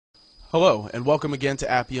Hello, and welcome again to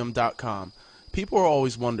Appium.com. People are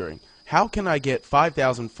always wondering, how can I get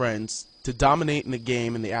 5,000 friends to dominate in the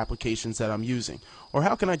game and the applications that I'm using? Or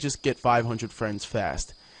how can I just get 500 friends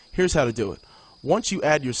fast? Here's how to do it. Once you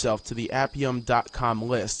add yourself to the Appium.com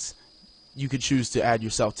lists, you could choose to add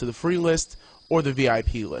yourself to the free list or the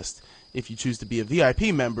VIP list. If you choose to be a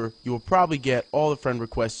VIP member, you will probably get all the friend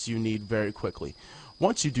requests you need very quickly.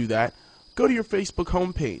 Once you do that, go to your Facebook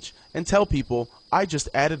homepage and tell people, I just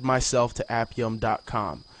added myself to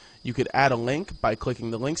Appium.com. You could add a link by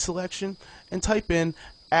clicking the link selection and type in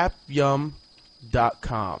Appium.com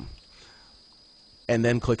and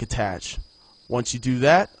then click attach. Once you do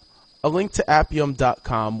that, a link to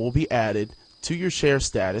Appium.com will be added to your share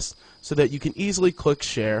status so that you can easily click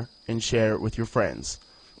share and share it with your friends.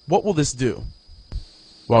 What will this do?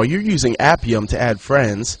 While you're using Appium to add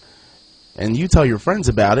friends and you tell your friends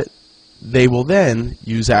about it, they will then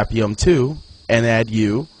use Appium too and add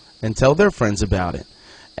you and tell their friends about it.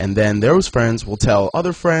 And then those friends will tell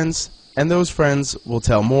other friends, and those friends will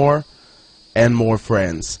tell more and more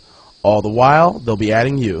friends. All the while, they'll be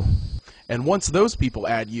adding you. And once those people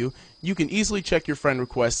add you, you can easily check your friend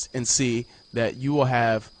requests and see that you will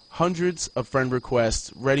have hundreds of friend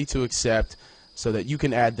requests ready to accept so that you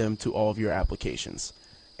can add them to all of your applications.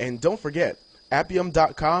 And don't forget,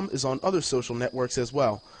 Appium.com is on other social networks as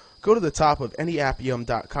well. Go to the top of any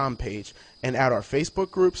Appium.com page and add our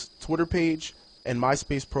Facebook groups, Twitter page, and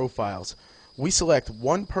MySpace profiles. We select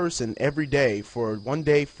one person every day for a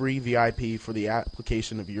one-day free VIP for the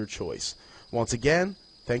application of your choice. Once again,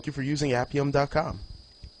 thank you for using Appium.com.